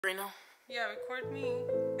Right now? Yeah, record me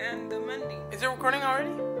and the mending. Is it recording already?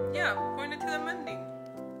 Yeah, point it to the mending.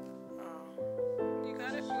 You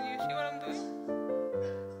got it? Will you see what I'm doing?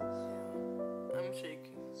 I'm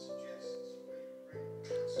shaking.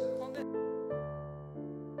 Hold it.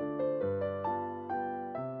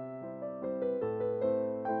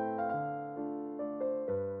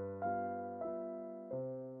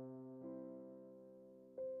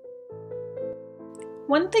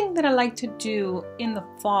 One thing that I like to do in the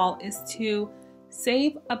fall is to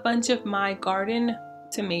save a bunch of my garden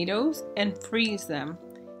tomatoes and freeze them.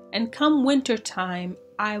 And come winter time,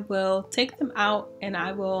 I will take them out and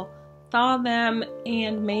I will thaw them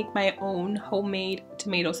and make my own homemade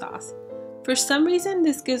tomato sauce. For some reason,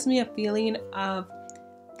 this gives me a feeling of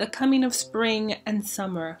the coming of spring and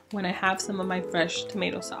summer when I have some of my fresh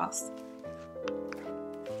tomato sauce.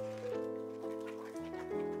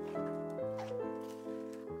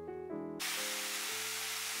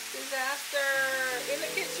 Disaster in the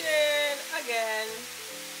kitchen again.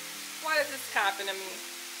 Why does this happen to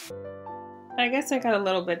me? I guess I got a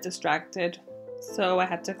little bit distracted, so I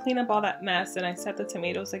had to clean up all that mess, and I set the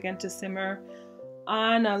tomatoes again to simmer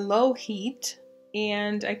on a low heat,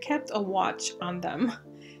 and I kept a watch on them.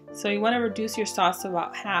 So you want to reduce your sauce to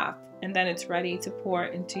about half, and then it's ready to pour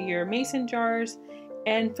into your mason jars.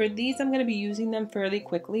 And for these, I'm going to be using them fairly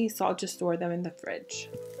quickly, so I'll just store them in the fridge.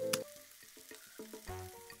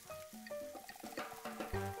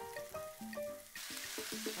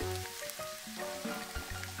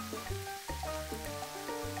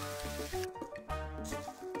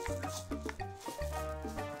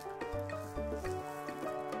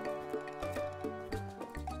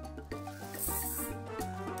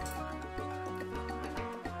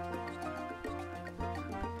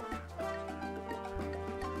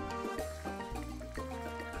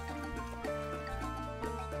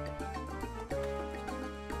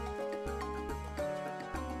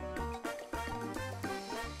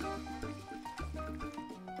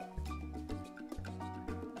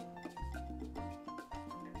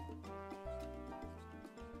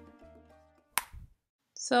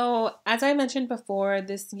 So, as I mentioned before,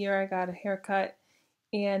 this year I got a haircut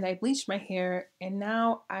and I bleached my hair, and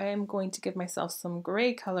now I am going to give myself some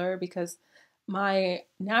gray color because my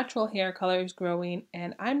natural hair color is growing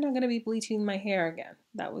and I'm not going to be bleaching my hair again.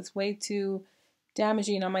 That was way too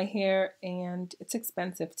damaging on my hair and it's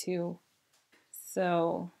expensive too.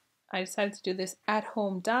 So, I decided to do this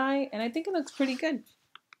at-home dye and I think it looks pretty good.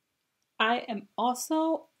 I am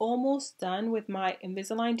also almost done with my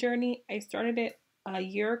Invisalign journey. I started it a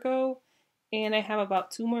year ago and I have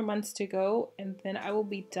about 2 more months to go, and then I will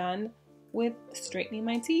be done with straightening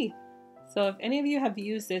my teeth. So if any of you have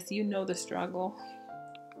used this, you know the struggle.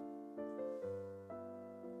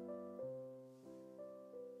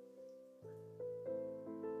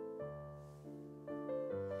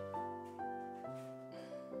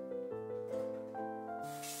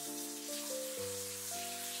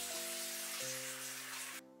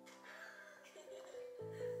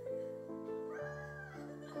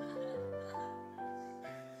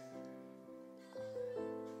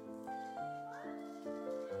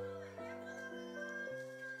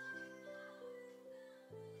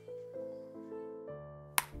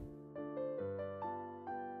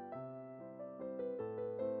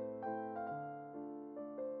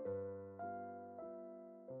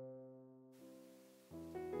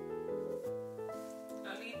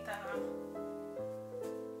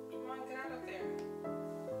 Come on, get out of there.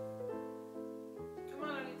 Come on,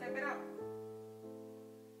 Lolita, get out.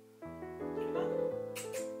 Come on.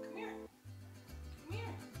 Come here. Come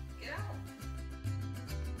here. Get out.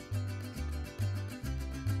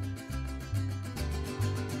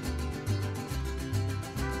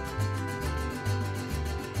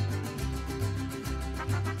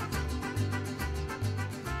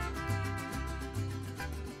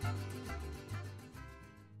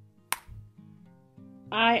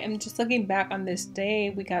 I am just looking back on this day.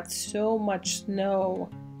 We got so much snow.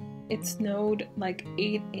 It snowed like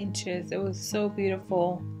 8 inches. It was so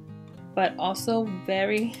beautiful, but also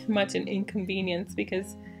very much an inconvenience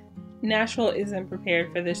because Nashville isn't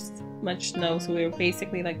prepared for this much snow. So we were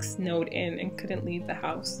basically like snowed in and couldn't leave the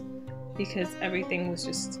house because everything was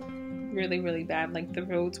just really, really bad. Like the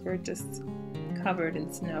roads were just covered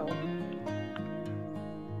in snow.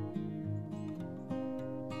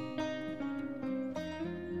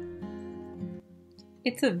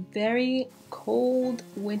 It's a very cold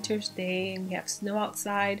winter's day and we have snow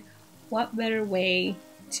outside. What better way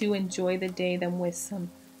to enjoy the day than with some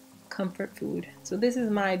comfort food? So this is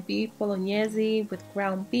my beef bolognese with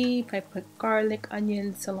ground beef. I put garlic,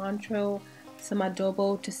 onions, cilantro, some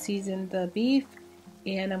adobo to season the beef,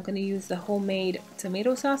 and I'm going to use the homemade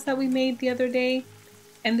tomato sauce that we made the other day.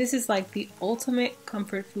 And this is like the ultimate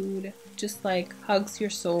comfort food, just like hugs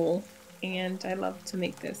your soul, and I love to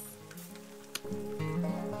make this.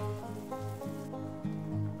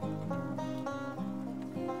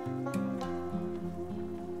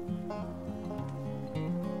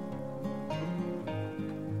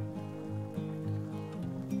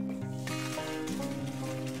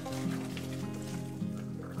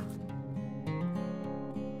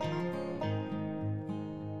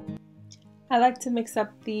 I like to mix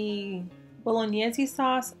up the bolognese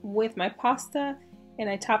sauce with my pasta, and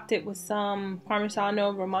I topped it with some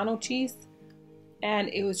Parmigiano Romano cheese, and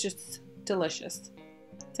it was just delicious.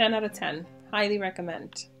 10 out of 10. Highly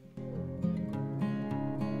recommend.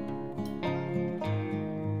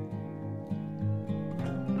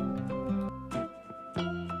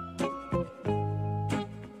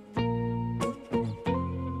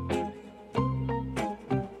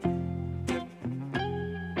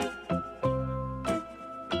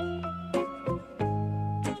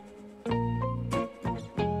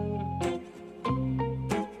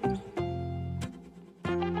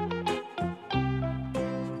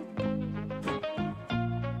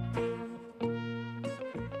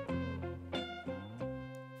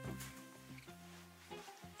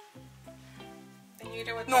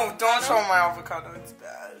 No, don't show my avocado. It's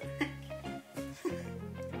bad.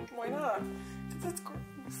 Why not? Because it's gross.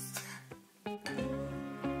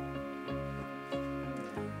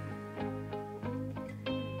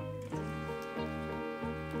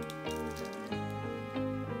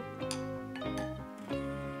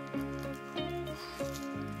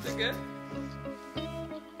 Is it good?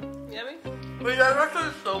 Yummy? But yeah, that actually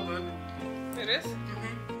is so good. It is?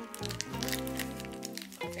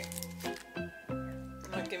 Okay.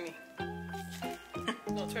 Now give me.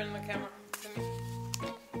 Don't turn on the camera. Give me.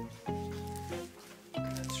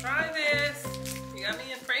 Let's try this. You got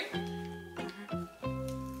me in frame?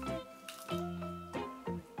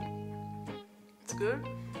 It's good.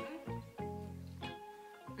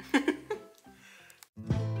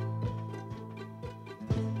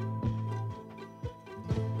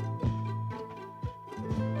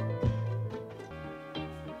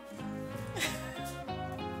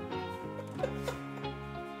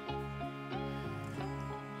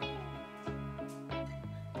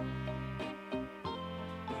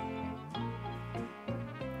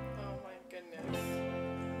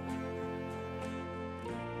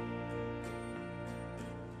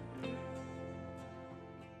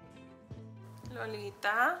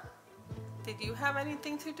 Lolita, did you have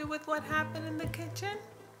anything to do with what happened in the kitchen?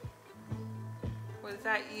 Was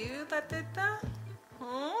that you that did that?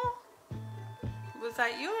 Was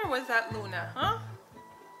that you or was that Luna, huh?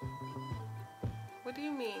 What do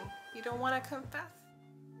you mean? You don't want to confess?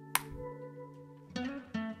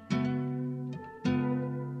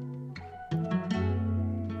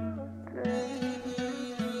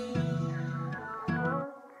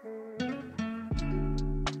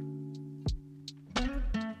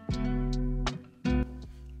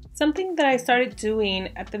 Something that I started doing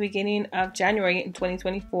at the beginning of January in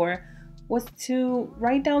 2024 was to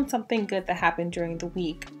write down something good that happened during the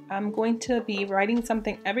week. I'm going to be writing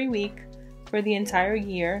something every week for the entire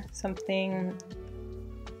year, something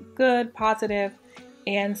good, positive,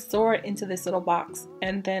 and store it into this little box.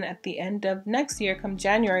 And then at the end of next year, come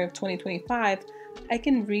January of 2025, I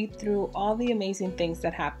can read through all the amazing things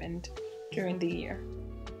that happened during the year.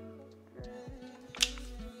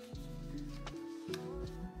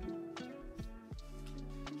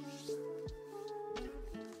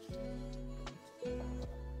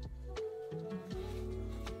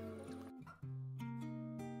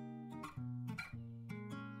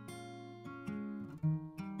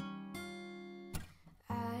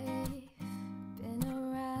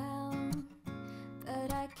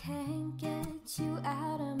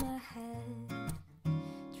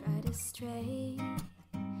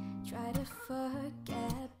 Try to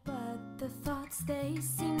forget, but the thoughts they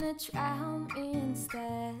seem to drown me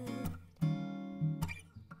instead.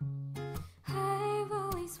 I've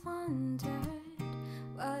always wondered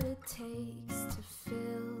what it takes to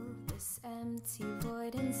fill this empty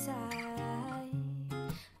void inside.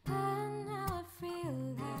 But now I've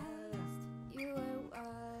realized you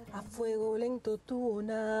are what A fuego lento tú o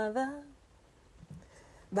nada.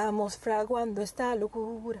 Vamos fraguando esta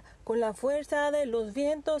locura con la fuerza de los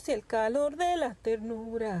vientos y el calor de la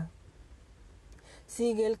ternura.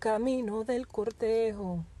 Sigue el camino del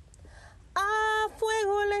cortejo. A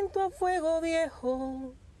fuego lento, a fuego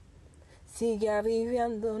viejo. Sigue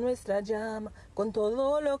aviviando nuestra llama con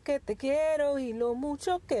todo lo que te quiero y lo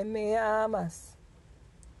mucho que me amas.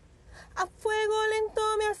 A fuego lento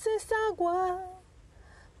me haces agua,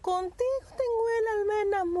 contigo tengo el alma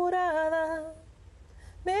enamorada.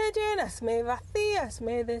 Me llenas, me vacías,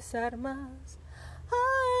 me desarmas.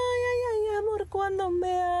 Ay, ay, ay, amor, cuando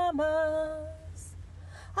me amas.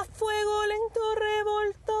 A fuego lento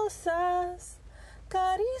revoltosas,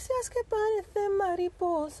 caricias que parecen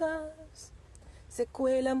mariposas. Se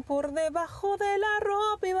cuelan por debajo de la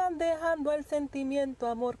ropa y van dejando el sentimiento,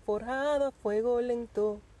 amor forjado a fuego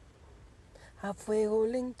lento. A fuego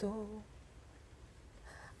lento.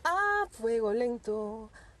 A fuego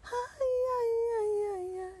lento. Ay, ay, ay,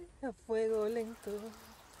 ay, ay. A fuego lento.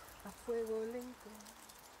 A fuego lento.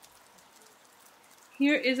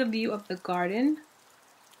 Here is a view of the garden.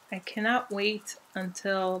 I cannot wait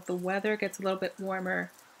until the weather gets a little bit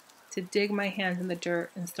warmer to dig my hands in the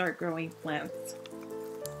dirt and start growing plants.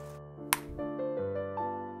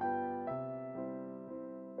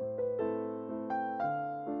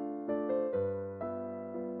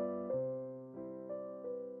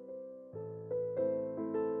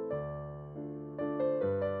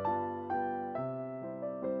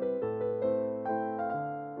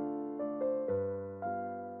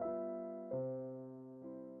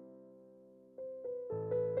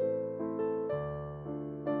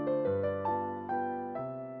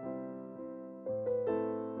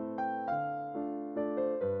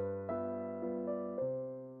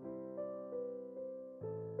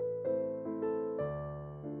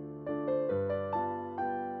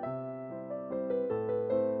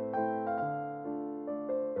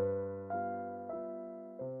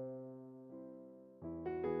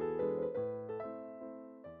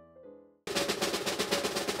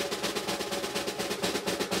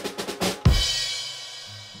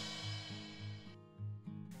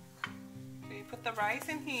 Put the rice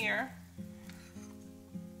in here,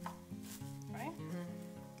 right?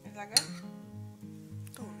 Is that good?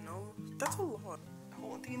 Oh no, that's a lot.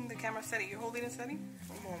 Holding the camera steady. You're holding it steady?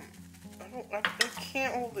 I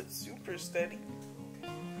can't hold it super steady.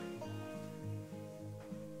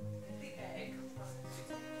 The egg.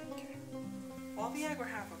 All the egg or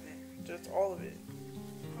half of it? Just all of it.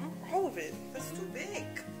 All of it. That's too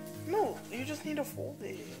big. No, you just need to fold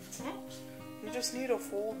it. You just need to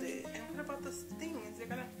fold it. And what about this thing?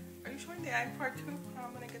 Are you showing the egg part too? How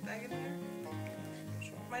I'm gonna get the egg in there?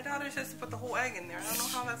 My daughter says to put the whole egg in there. I don't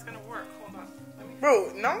know how that's gonna work. Hold on.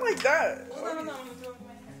 Bro, not like that. Hold on, I'm gonna do it with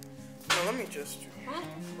my hand. No, let me just do it.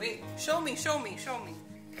 Wait, show me.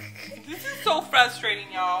 This is so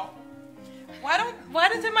frustrating, y'all. Why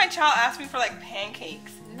doesn't my child ask me for like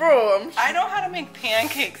pancakes? Bro, I know how to make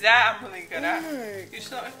pancakes. That I'm really good at. You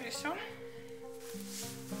show me?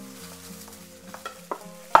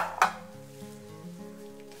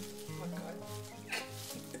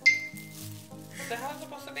 Is that how it's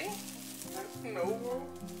supposed to be? no, bro.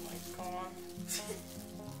 Oh my god.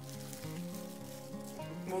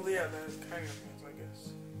 Well, yeah, that kind of is, I guess.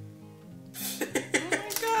 Oh my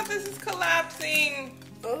god, this is collapsing.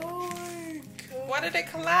 Oh my god. Why did it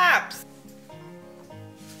collapse?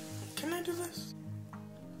 Can I do this?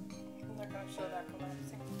 I'm not gonna show that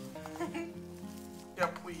collapsing. Yeah,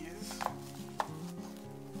 please.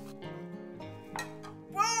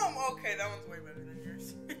 Boom! Okay, that one's way better than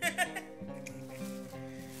yours.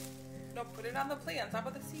 No, put it on the plate on top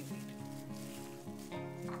of the seaweed.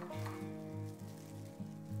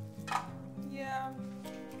 Yeah.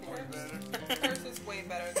 Way better. Yours is way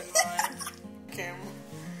better than mine. Camera.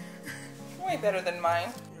 Way better than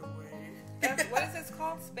mine. Your way. What is this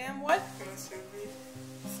called? Spam what? Masubi.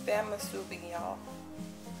 Spam masubi, y'all.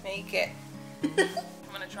 Make it.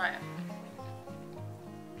 I'm gonna try it.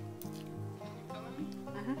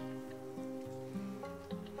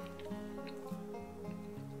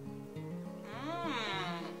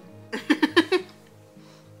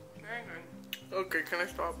 Very good. Okay, can I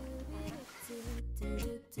stop?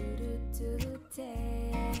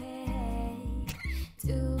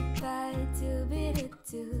 Do by do bit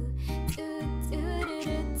do do do do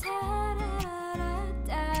do